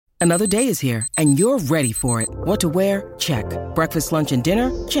Another day is here, and you're ready for it. What to wear? Check. Breakfast, lunch, and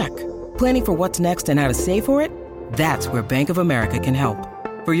dinner? Check. Planning for what's next and how to save for it? That's where Bank of America can help.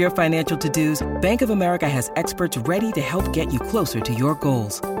 For your financial to-dos, Bank of America has experts ready to help get you closer to your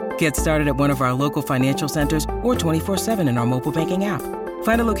goals. Get started at one of our local financial centers or 24/7 in our mobile banking app.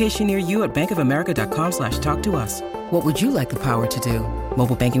 Find a location near you at bankofamerica.com/talktous. What would you like the power to do?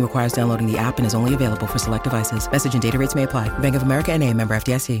 Mobile banking requires downloading the app and is only available for select devices. Message and data rates may apply. Bank of America N.A., member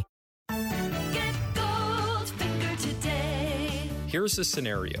FDIC. Here's the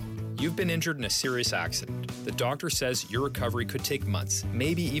scenario. You've been injured in a serious accident. The doctor says your recovery could take months,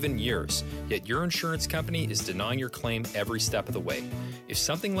 maybe even years, yet your insurance company is denying your claim every step of the way. If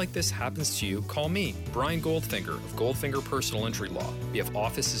something like this happens to you, call me, Brian Goldfinger of Goldfinger Personal Injury Law. We have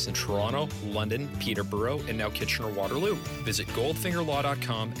offices in Toronto, London, Peterborough, and now Kitchener-Waterloo. Visit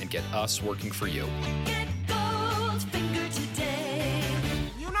goldfingerlaw.com and get us working for you. Get Goldfinger today.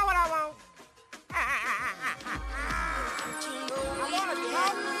 You know what I want?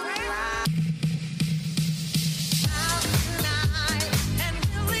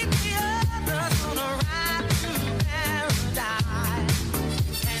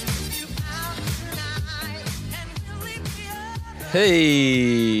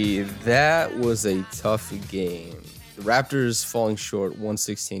 Hey, that was a tough game. The Raptors falling short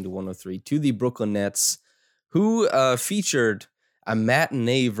 116-103 to the Brooklyn Nets, who featured a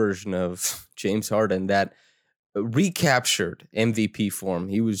matinee version of James Harden that recaptured MVP form.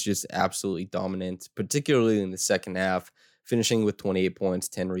 He was just absolutely dominant, particularly in the second half, finishing with 28 points,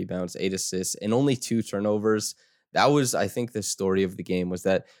 10 rebounds, 8 assists, and only 2 turnovers. That was, I think, the story of the game, was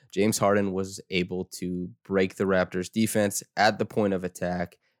that James Harden was able to break the Raptors defense at the point of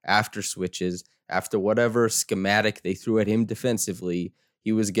attack, after switches, after whatever schematic they threw at him defensively.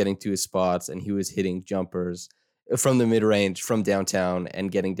 He was getting to his spots and he was hitting jumpers from the mid-range, from downtown, and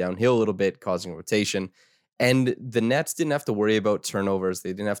getting downhill a little bit, causing rotation. And the Nets didn't have to worry about turnovers.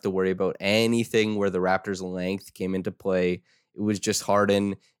 They didn't have to worry about anything where the Raptors' length came into play. It was just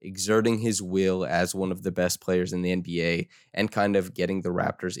Harden exerting his will as one of the best players in the NBA and kind of getting the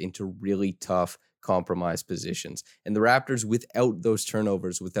Raptors into really tough compromise positions. And the Raptors, without those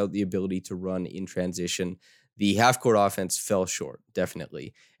turnovers, without the ability to run in transition, the half-court offense fell short,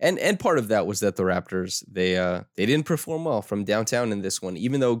 definitely. And part of that was that the Raptors, they didn't perform well from downtown in this one,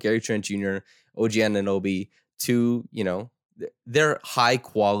 even though Gary Trent Jr., OG Anunoby, they're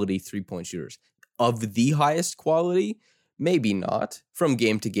high-quality three-point shooters. Of the highest quality, maybe not. From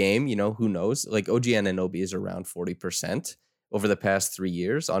game to game, who knows? Like OG Anunoby is around 40% over the past 3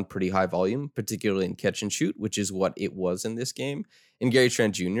 years on pretty high volume, particularly in catch and shoot, which is what it was in this game. And Gary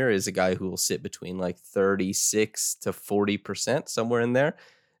Trent Jr. is a guy who will sit between like 36 to 40%, somewhere in there.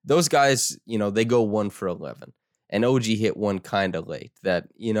 Those guys, they go 1 for 11. And OG hit one kind of late that,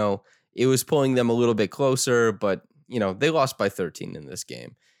 it was pulling them a little bit closer, but, they lost by 13 in this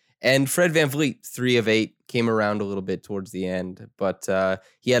game. And Fred VanVleet, 3 of 8, came around a little bit towards the end, but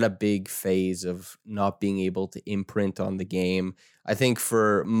he had a big phase of not being able to imprint on the game. I think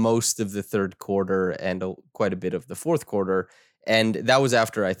for most of the third quarter and quite a bit of the fourth quarter. And that was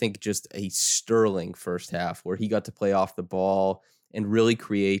after, I think, just a sterling first half where he got to play off the ball and really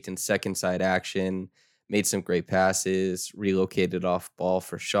create in second side action, made some great passes, relocated off ball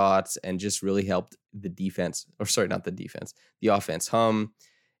for shots, and just really helped the offense hum.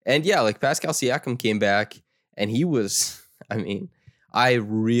 And yeah, like Pascal Siakam came back and he was, I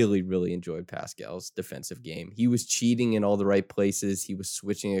really, really enjoyed Pascal's defensive game. He was cheating in all the right places. He was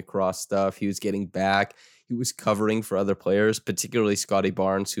switching across stuff. He was getting back. He was covering for other players, particularly Scotty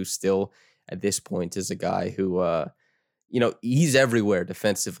Barnes, who still at this point is a guy who, he's everywhere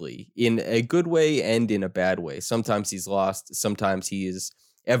defensively in a good way and in a bad way. Sometimes he's lost. Sometimes he is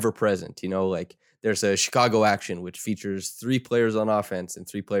ever present, like there's a Chicago action which features 3 players on offense and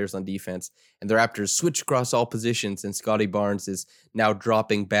 3 players on defense, and the Raptors switch across all positions, and Scotty Barnes is now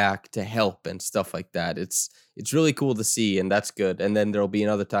dropping back to help and stuff like that. It's really cool to see, and that's good. And then there'll be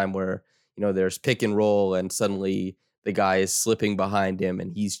another time where, there's pick and roll, and suddenly the guy is slipping behind him,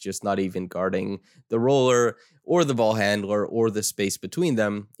 and he's just not even guarding the roller or the ball handler or the space between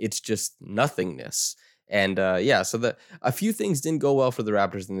them. It's just nothingness. And so a few things didn't go well for the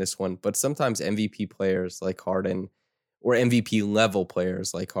Raptors in this one, but sometimes MVP players like Harden or MVP level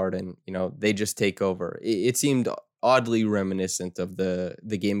players like Harden, they just take over. It seemed oddly reminiscent of the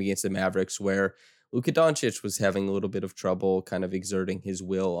game against the Mavericks where Luka Doncic was having a little bit of trouble kind of exerting his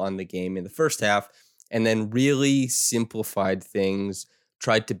will on the game in the first half, and then really simplified things,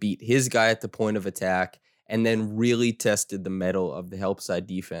 tried to beat his guy at the point of attack, and then really tested the mettle of the help side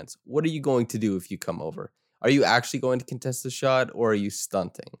defense. What are you going to do if you come over? Are you actually going to contest the shot, or are you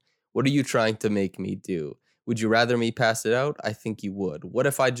stunting? What are you trying to make me do? Would you rather me pass it out? I think you would. What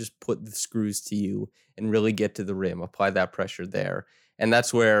if I just put the screws to you and really get to the rim, apply that pressure there? And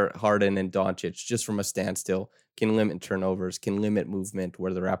that's where Harden and Doncic, just from a standstill, can limit turnovers, can limit movement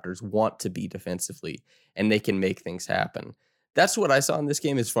where the Raptors want to be defensively, and they can make things happen. That's what I saw in this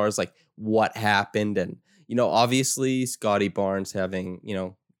game as far as like what happened. And, obviously Scotty Barnes having,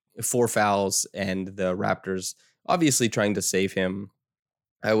 4 fouls and the Raptors obviously trying to save him,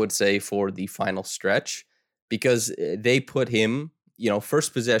 I would say, for the final stretch, because they put him,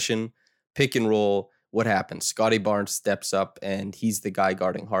 first possession, pick and roll. What happens? Scotty Barnes steps up and he's the guy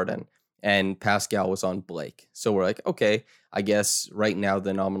guarding Harden, and Pascal was on Blake. So we're like, okay, I guess right now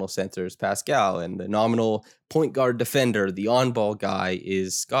the nominal center is Pascal and the nominal point guard defender, the on-ball guy,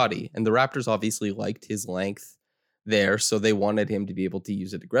 is Scotty. And the Raptors obviously liked his length there, so they wanted him to be able to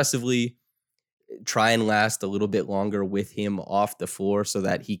use it aggressively, try and last a little bit longer with him off the floor so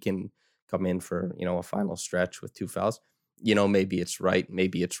that he can come in for, a final stretch with 2 fouls. Maybe it's right,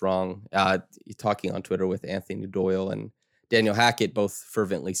 maybe it's wrong. Talking on Twitter with Anthony Doyle and Daniel Hackett, both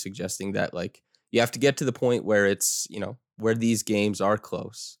fervently suggesting that, like, you have to get to the point where it's, where these games are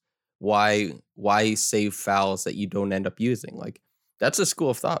close. Why save fouls that you don't end up using? Like, that's a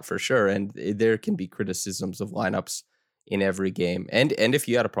school of thought for sure. And there can be criticisms of lineups in every game. And if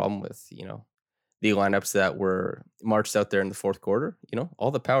you had a problem with, the lineups that were marched out there in the fourth quarter,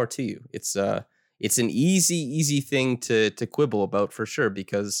 all the power to you. It's an easy thing to quibble about for sure,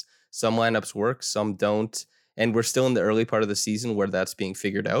 because some lineups work, some don't. And we're still in the early part of the season where that's being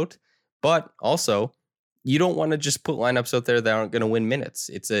figured out. But also, you don't want to just put lineups out there that aren't going to win minutes.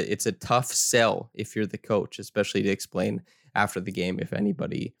 It's a tough sell if you're the coach, especially to explain after the game if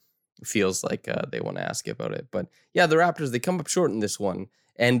anybody feels like they want to ask about it. But yeah, the Raptors, they come up short in this one.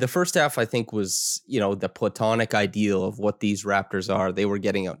 And the first half, I think, was, the platonic ideal of what these Raptors are. They were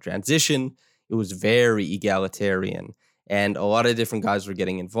getting out transition. It was very egalitarian. And a lot of different guys were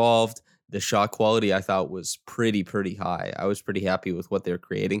getting involved. The shot quality, I thought, was pretty high. I was pretty happy with what they were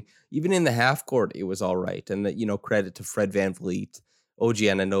creating. Even in the half court, it was all right. And that, credit to Fred VanVleet, OG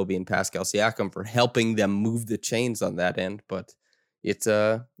Anunoby, and Pascal Siakam for helping them move the chains on that end. But it's,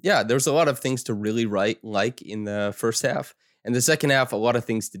 there's a lot of things to really like in the first half. And the second half, a lot of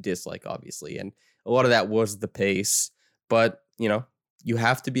things to dislike, obviously. And a lot of that was the pace. But, you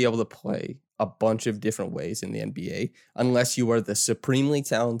have to be able to play a bunch of different ways in the NBA, unless you are the supremely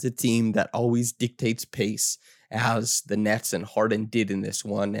talented team that always dictates pace, as the Nets and Harden did in this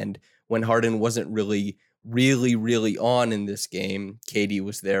one. And when Harden wasn't really on in this game, KD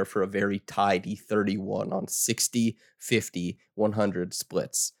was there for a very tidy 31 on 60, 50, 100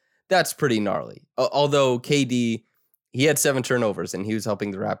 splits. That's pretty gnarly. Although KD, he had 7 turnovers and he was helping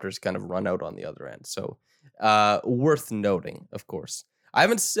the Raptors kind of run out on the other end. So worth noting, of course. I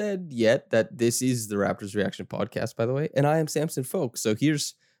haven't said yet that this is the Raptors Reaction Podcast, by the way, and I am Samson Folk. So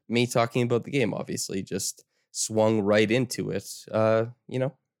here's me talking about the game, obviously, just swung right into it.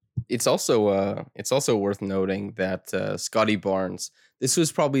 It's also worth noting that Scotty Barnes, this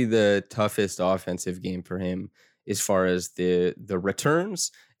was probably the toughest offensive game for him as far as the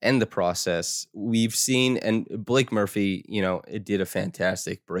returns and the process. We've seen, and Blake Murphy, it did a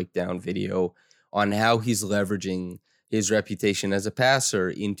fantastic breakdown video on how he's leveraging his reputation as a passer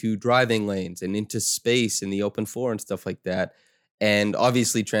into driving lanes and into space in the open floor and stuff like that. And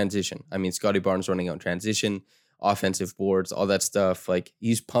obviously transition. I mean, Scotty Barnes running out transition, offensive boards, all that stuff. Like,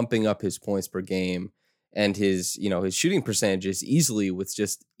 he's pumping up his points per game and his shooting percentages easily with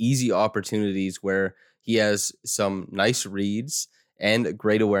just easy opportunities where he has some nice reads and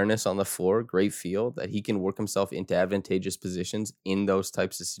great awareness on the floor, great feel that he can work himself into advantageous positions in those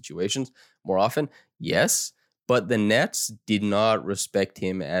types of situations more often. Yes. But the Nets did not respect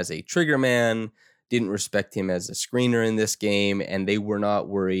him as a trigger man, didn't respect him as a screener in this game, and they were not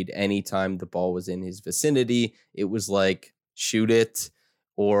worried anytime the ball was in his vicinity. It was like, shoot it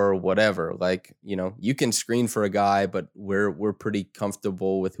or whatever. Like, you can screen for a guy, but we're pretty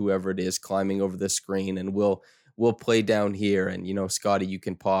comfortable with whoever it is climbing over the screen, and we'll play down here. And, Scotty, you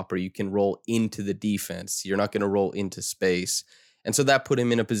can pop or you can roll into the defense. You're not going to roll into space. And so that put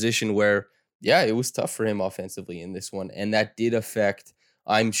him in a position where, yeah, it was tough for him offensively in this one. And that did affect,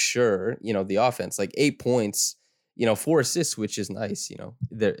 I'm sure, the offense. Like 8 points, 4 assists, which is nice.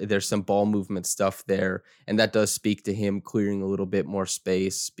 There's some ball movement stuff there. And that does speak to him clearing a little bit more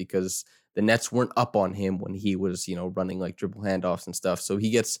space, because the Nets weren't up on him when he was, running like dribble handoffs and stuff. So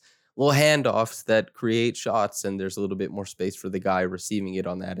he gets little handoffs that create shots, and there's a little bit more space for the guy receiving it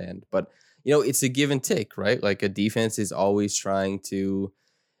on that end. But, it's a give and take, right? Like, a defense is always trying to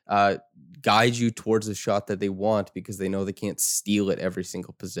uh, guide you towards a shot that they want because they know they can't steal it every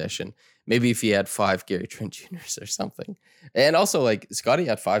single possession. Maybe if he had 5 Gary Trent Jr.'s or something. And also, like, Scotty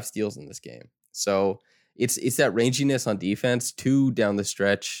had 5 steals in this game. So it's that ranginess on defense, 2 down the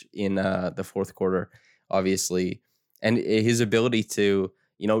stretch in the fourth quarter, obviously. And his ability to,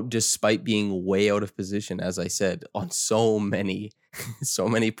 despite being way out of position, as I said, on so many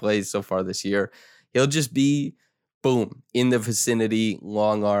plays so far this year, he'll just be, boom, in the vicinity,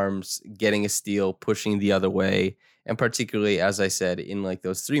 long arms, getting a steal, pushing the other way. And particularly, as I said, in like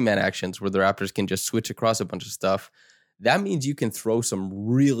those 3-man actions where the Raptors can just switch across a bunch of stuff, that means you can throw some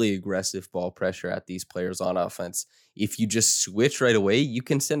really aggressive ball pressure at these players on offense. If you just switch right away, you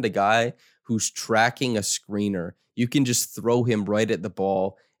can send a guy who's tracking a screener. You can just throw him right at the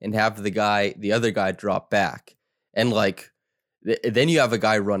ball and have the other guy drop back. And like, then you have a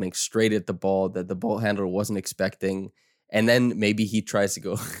guy running straight at the ball that the ball handler wasn't expecting. And then maybe he tries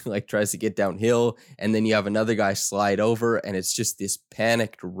to get downhill. And then you have another guy slide over. And it's just this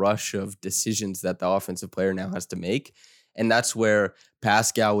panicked rush of decisions that the offensive player now has to make. And that's where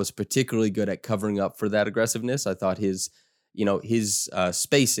Pascal was particularly good at covering up for that aggressiveness. I thought his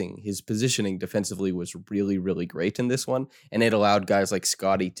spacing, his positioning defensively was really, really great in this one. And it allowed guys like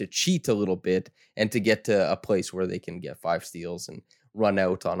Scotty to cheat a little bit and to get to a place where they can get 5 steals and run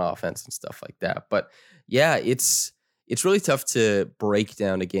out on offense and stuff like that. But yeah, it's really tough to break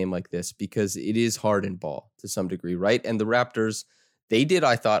down a game like this because it is hard in ball to some degree, right? And the Raptors, they did,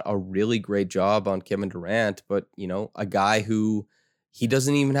 I thought, a really great job on Kevin Durant, but, a guy who he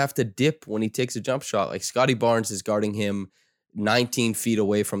doesn't even have to dip when he takes a jump shot. Like Scotty Barnes is guarding him 19 feet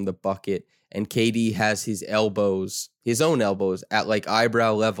away from the bucket, and KD has his own elbows at like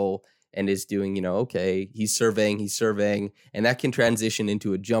eyebrow level and is doing, okay, he's surveying, and that can transition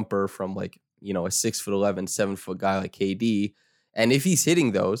into a jumper from like, a 6'11", 7-foot guy like KD. And if he's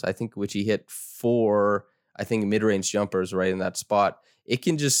hitting those, I think, which he hit 4, I think, mid-range jumpers right in that spot, it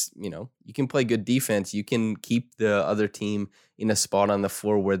can just, you can play good defense. You can keep the other team in a spot on the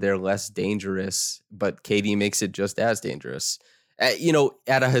floor where they're less dangerous, but KD makes it just as dangerous. At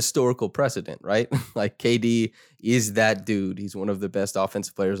a historical precedent, right? Like KD is that dude. He's one of the best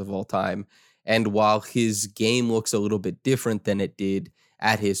offensive players of all time. And while his game looks a little bit different than it did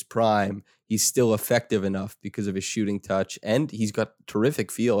at his prime, he's still effective enough because of his shooting touch, and he's got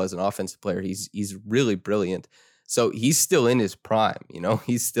terrific feel as an offensive player. He's really brilliant. So he's still in his prime,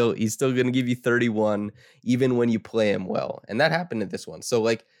 he's still going to give you 31 even when you play him well. And that happened in this one. So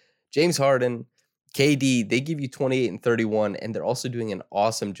like James Harden, KD, they give you 28 and 31, and they're also doing an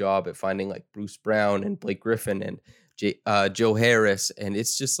awesome job at finding like Bruce Brown and Blake Griffin and Joe Harris. And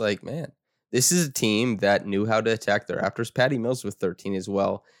it's just like, man, this is a team that knew how to attack the Raptors. Patty Mills with 13 as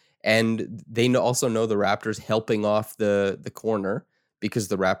well. And they also know the Raptors helping off the corner, because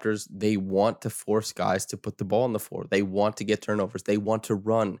the Raptors, they want to force guys to put the ball on the floor. They want to get turnovers. They want to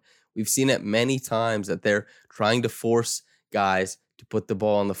run. We've seen it many times that they're trying to force guys to put the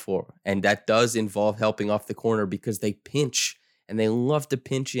ball on the floor. And that does involve helping off the corner because they pinch, and they love to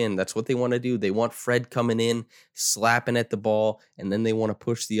pinch in. That's what they want to do. They want Fred coming in, slapping at the ball, and then they want to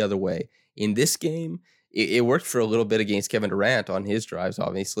push the other way. In this game, it worked for a little bit against Kevin Durant on his drives,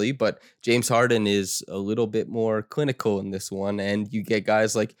 obviously, but James Harden is a little bit more clinical in this one, and you get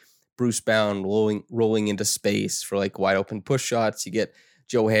guys like Bruce Brown rolling into space for like wide open push shots. You get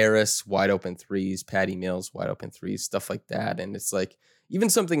Joe Harris, wide open threes, Patty Mills, wide open threes, stuff like that. And it's like even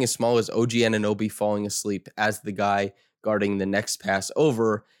something as small as OG Anunoby falling asleep as the guy guarding the next pass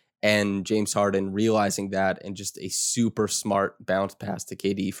over, and James Harden realizing that, and just a super smart bounce pass to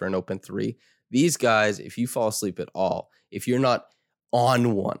KD for an open 3. These guys, if you fall asleep at all, if you're not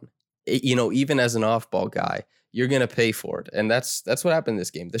on one, even as an off-ball guy, you're going to pay for it. And that's what happened in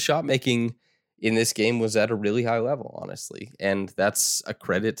this game. The shot making in this game was at a really high level, honestly. And that's a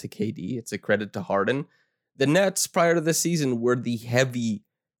credit to KD. It's a credit to Harden. The Nets, prior to the season, were the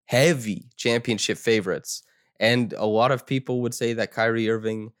heavy championship favorites. And a lot of people would say that Kyrie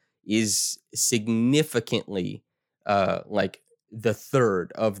Irving is significantly like the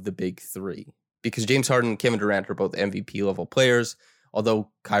third of the big 3. Because James Harden and Kevin Durant are both MVP level players,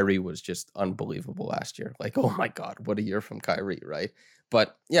 although Kyrie was just unbelievable last year. Like, oh my God, what a year from Kyrie, right?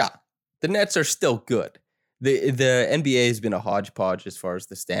 But yeah, the Nets are still good. The NBA has been a hodgepodge as far as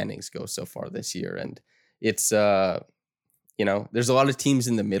the standings go so far this year. And it's, there's a lot of teams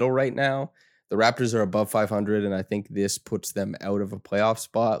in the middle right now. The Raptors are above 500, and I think this puts them out of a playoff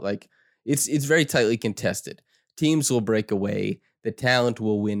spot. Like, it's very tightly contested. Teams will break away. The talent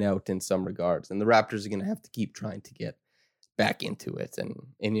will win out in some regards, and the Raptors are going to have to keep trying to get back into it. And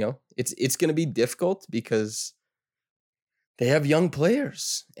it's going to be difficult because they have young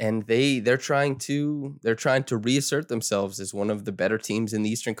players, and they're trying to reassert themselves as one of the better teams in the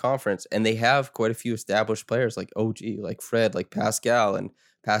Eastern Conference, and they have quite a few established players like OG, like Fred, like Pascal, and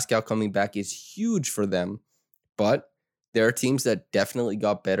Pascal coming back is huge for them. But there are teams that definitely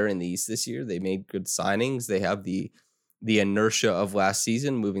got better in the East this year. They made good signings. They have the inertia of last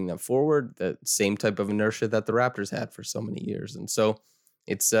season moving them forward, the same type of inertia that the Raptors had for so many years. And so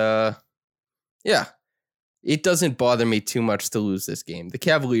it's yeah, it doesn't bother me too much to lose this game. The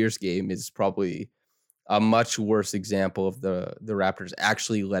Cavaliers game is probably a much worse example of the Raptors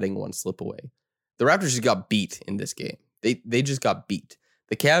actually letting one slip away. The Raptors just got beat in this game. They just got beat.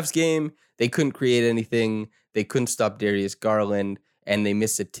 The Cavs game, they couldn't create anything. They couldn't stop Darius Garland, and they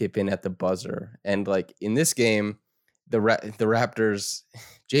missed a tip in at the buzzer. And like in this game, the Raptors,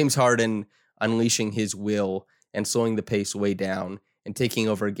 James Harden unleashing his will and slowing the pace way down and taking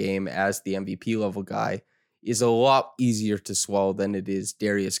over a game as the MVP level guy is a lot easier to swallow than it is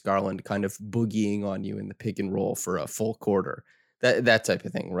Darius Garland kind of boogieing on you in the pick and roll for a full quarter. That type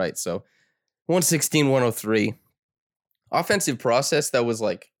of thing, right? So 116-103. Offensive process that was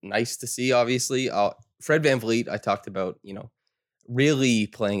like nice to see, obviously. Fred VanVleet, I talked about, really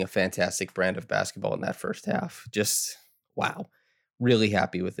playing a fantastic brand of basketball in that first half. Just, wow. Really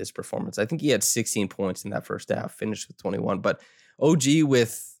happy with his performance. I think he had 16 points in that first half, finished with 21. But OG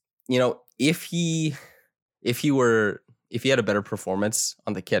with, if he had a better performance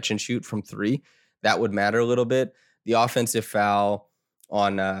on the catch and shoot from three, that would matter a little bit. The offensive foul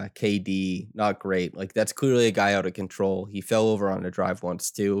on KD, not great. Like, that's clearly a guy out of control. He fell over on a drive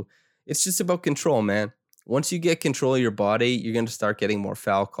once too. It's just about control, man. Once you get control of your body, you're going to start getting more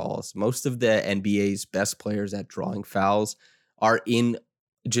foul calls. Most of the NBA's best players at drawing fouls are in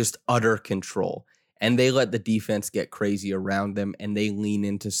just utter control, and they let the defense get crazy around them, and they lean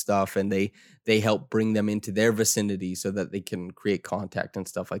into stuff, and they help bring them into their vicinity so that they can create contact and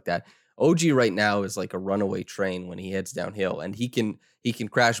stuff like that. OG right now is like a runaway train when he heads downhill, and he can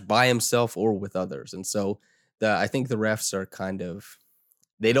crash by himself or with others. And so I think the refs are kind of,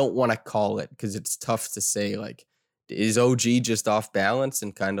 they don't want to call it because it's tough to say, like, is OG just off balance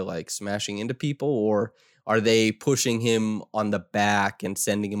and kind of like smashing into people, or are they pushing him on the back and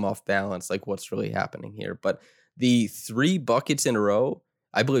sending him off balance? Like, what's really happening here? But the 3 buckets in a row,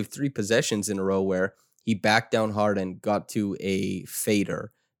 I believe 3 possessions in a row where he backed down Harden, got to a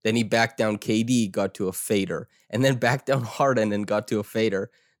fader. Then he backed down KD, got to a fader, and then backed down Harden and got to a fader.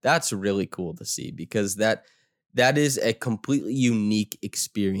 That's really cool to see, because that is a completely unique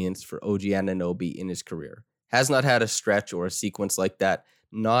experience for OG Anunoby in his career. Has not had a stretch or a sequence like that,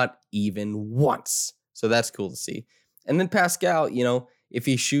 not even once. So that's cool to see. And then Pascal, if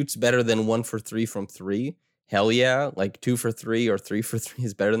he shoots better than 1 for 3 from 3, hell yeah, like 2 for 3 or 3 for 3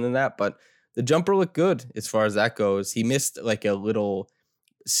 is better than that. But the jumper looked good as far as that goes. He missed like a little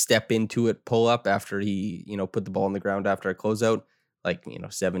step into it pull up after he, put the ball on the ground after a closeout, like,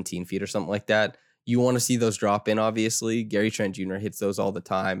 17 feet or something like that. You want to see those drop in, obviously. Gary Trent Jr. hits those all the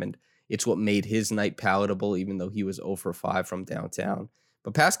time, and it's what made his night palatable, even though he was 0 for 5 from downtown.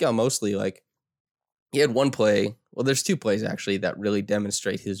 But Pascal mostly, like, he had one play. Well, there's 2 plays, actually, that really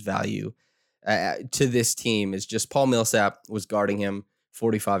demonstrate his value to this team. Is just Paul Millsap was guarding him,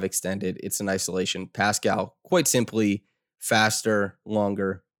 45 extended. It's an isolation. Pascal, quite simply, faster,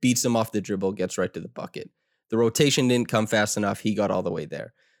 longer, beats him off the dribble, gets right to the bucket. The rotation didn't come fast enough. He got all the way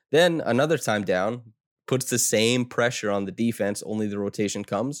there. Then another time down, puts the same pressure on the defense, only the rotation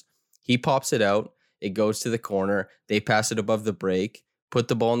comes. He pops it out. It goes to the corner. They pass it above the break, put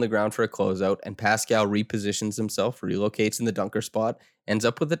the ball on the ground for a closeout, and Pascal repositions himself, relocates in the dunker spot, ends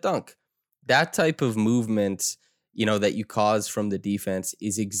up with a dunk. That type of movement, that you cause from the defense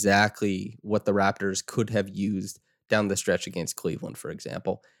is exactly what the Raptors could have used down the stretch against Cleveland, for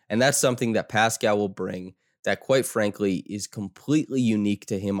example. And that's something that Pascal will bring that, quite frankly, is completely unique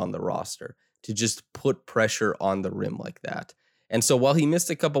to him on the roster, to just put pressure on the rim like that. And so while he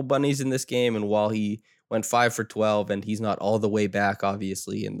missed a couple bunnies in this game, and while he went 5 for 12, and he's not all the way back,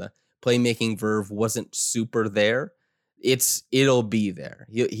 obviously, and the playmaking verve wasn't super there, it'll be there.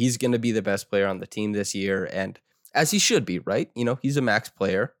 He's going to be the best player on the team this year, and as he should be, right? He's a max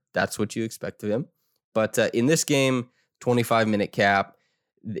player. That's what you expect of him. But in this game, 25-minute cap,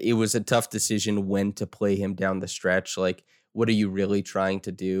 it was a tough decision when to play him down the stretch. Like, what are you really trying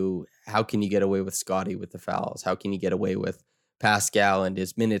to do? How can you get away with Scottie with the fouls? How can you get away with Pascal and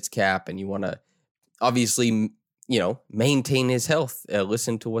his minutes cap? And you want to obviously, maintain his health.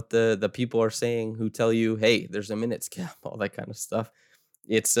 Listen to what the people are saying who tell you, hey, there's a minutes cap, all that kind of stuff.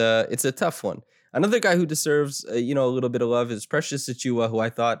 It's a tough one. Another guy who deserves, a little bit of love is Precious Achiuwa, who I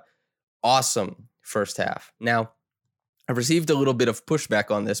thought awesome first half. Now, I've received a little bit of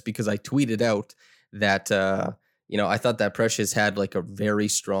pushback on this because I tweeted out that, I thought that Precious had like a very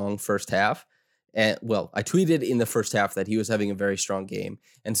strong first half. And well, I tweeted in the first half that he was having a very strong game.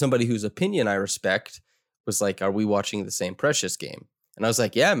 And somebody whose opinion I respect was like, are we watching the same Precious game? And I was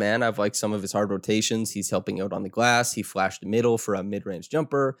like, yeah, man, I've liked some of his hard rotations. He's helping out on the glass. He flashed the middle for a mid-range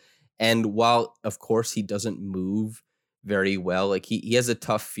jumper. And while, of course, he doesn't move very well, like he has a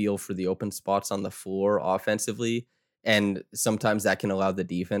tough feel for the open spots on the floor offensively. And sometimes that can allow the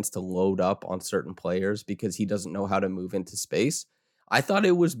defense to load up on certain players because he doesn't know how to move into space. I thought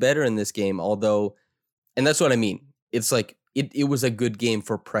it was better in this game, although, and that's what I mean. It's like it was a good game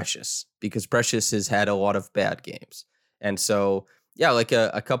for Precious because Precious has had a lot of bad games. And so, yeah, like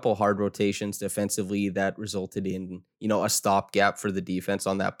a couple hard rotations defensively that resulted in, a stopgap for the defense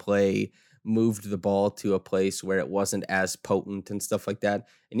on that play, moved the ball to a place where it wasn't as potent and stuff like that.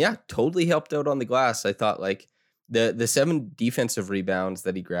 And yeah, totally helped out on the glass. I thought like the 7 defensive rebounds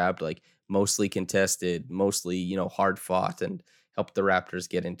that he grabbed, like mostly contested, mostly, hard fought, and helped the Raptors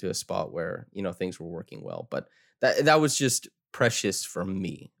get into a spot where, things were working well. But that was just Precious for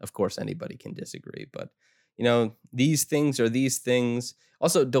me. Of course, anybody can disagree, but these things are these things.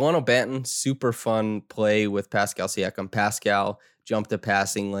 Also, Delano Banton, super fun play with Pascal Siakam. Pascal jumped a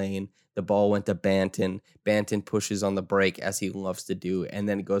passing lane. The ball went to Banton. Banton pushes on the break as he loves to do, and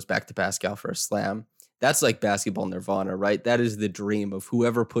then it goes back to Pascal for a slam. That's like basketball nirvana, right? That is the dream of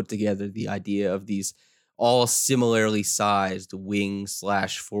whoever put together the idea of these all similarly sized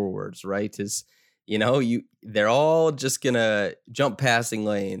wing/forwards, right? They're all just gonna jump passing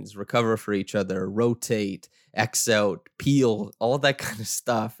lanes, recover for each other, rotate, X out, peel, all that kind of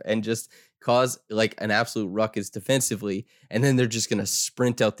stuff, and just cause like an absolute ruckus defensively. And then they're just gonna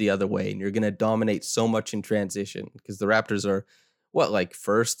sprint out the other way, and you're gonna dominate so much in transition because the Raptors are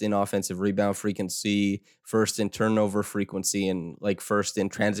first in offensive rebound frequency, first in turnover frequency, and like first in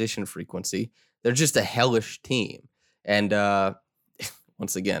transition frequency. They're just a hellish team. And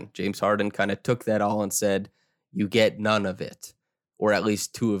once again, James Harden kind of took that all and said, you get none of it, or at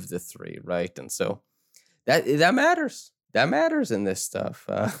least 2 of the 3, right? And so that matters. That matters in this stuff.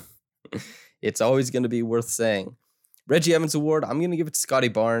 It's always going to be worth saying. Reggie Evans Award, I'm going to give it to Scotty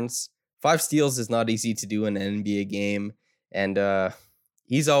Barnes. 5 steals is not easy to do in an NBA game. And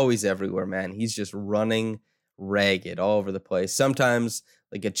he's always everywhere, man. He's just running ragged all over the place. Sometimes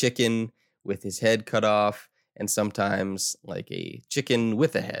like a chicken with his head cut off, and sometimes like a chicken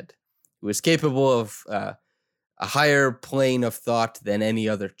with a head who is capable of a higher plane of thought than any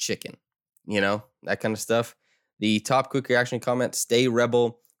other chicken. That kind of stuff. The top quick reaction comment, Stay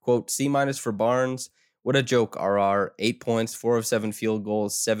Rebel, quote, C- for Barnes. What a joke, RR. 8 points, 4 of 7 field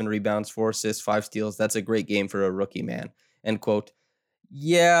goals, 7 rebounds, 4 assists, 5 steals. That's a great game for a rookie, man. End quote.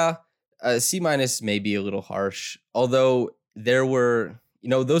 Yeah, C- may be a little harsh. Although there were,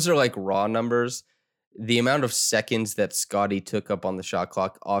 those are like raw numbers. The amount of seconds that Scotty took up on the shot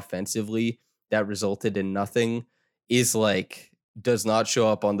clock offensively that resulted in nothing is does not show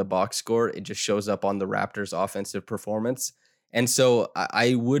up on the box score. It just shows up on the Raptors' offensive performance. And so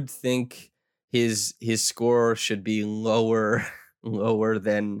I would think his score should be lower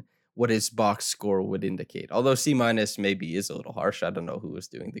than what his box score would indicate. Although C- maybe is a little harsh. I don't know who was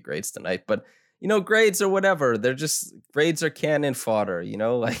doing the grades tonight, but grades or whatever. They're just grades are cannon fodder,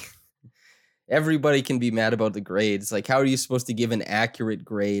 everybody can be mad about the grades. Like, how are you supposed to give an accurate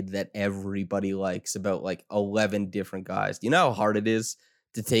grade that everybody likes about 11 different guys? Do you know how hard it is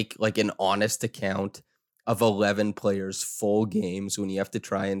to take an honest account of 11 players' full games when you have to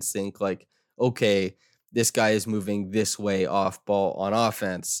try and think okay, this guy is moving this way off ball on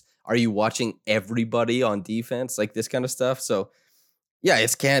offense. Are you watching everybody on defense? This kind of stuff. So yeah,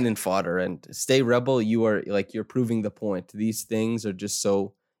 it's cannon fodder, and Stay Rebel. You are you're proving the point. These things are just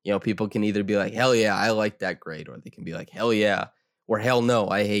so, people can either be like, hell yeah, I like that grade, or they can be like, hell yeah, or hell no,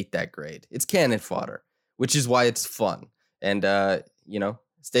 I hate that grade. It's cannon fodder, which is why it's fun. And,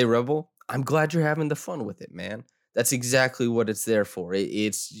 Stay Rebel, I'm glad you're having the fun with it, man. That's exactly what it's there for.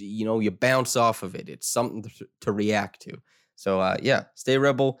 It's, you bounce off of it. It's something to react to. So, yeah, Stay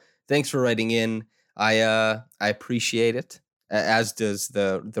Rebel, thanks for writing in. I appreciate it, as does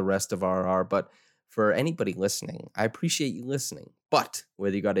the rest of RR, but for anybody listening, I appreciate you listening. But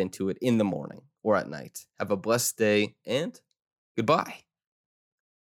whether you got into it in the morning or at night, have a blessed day and goodbye.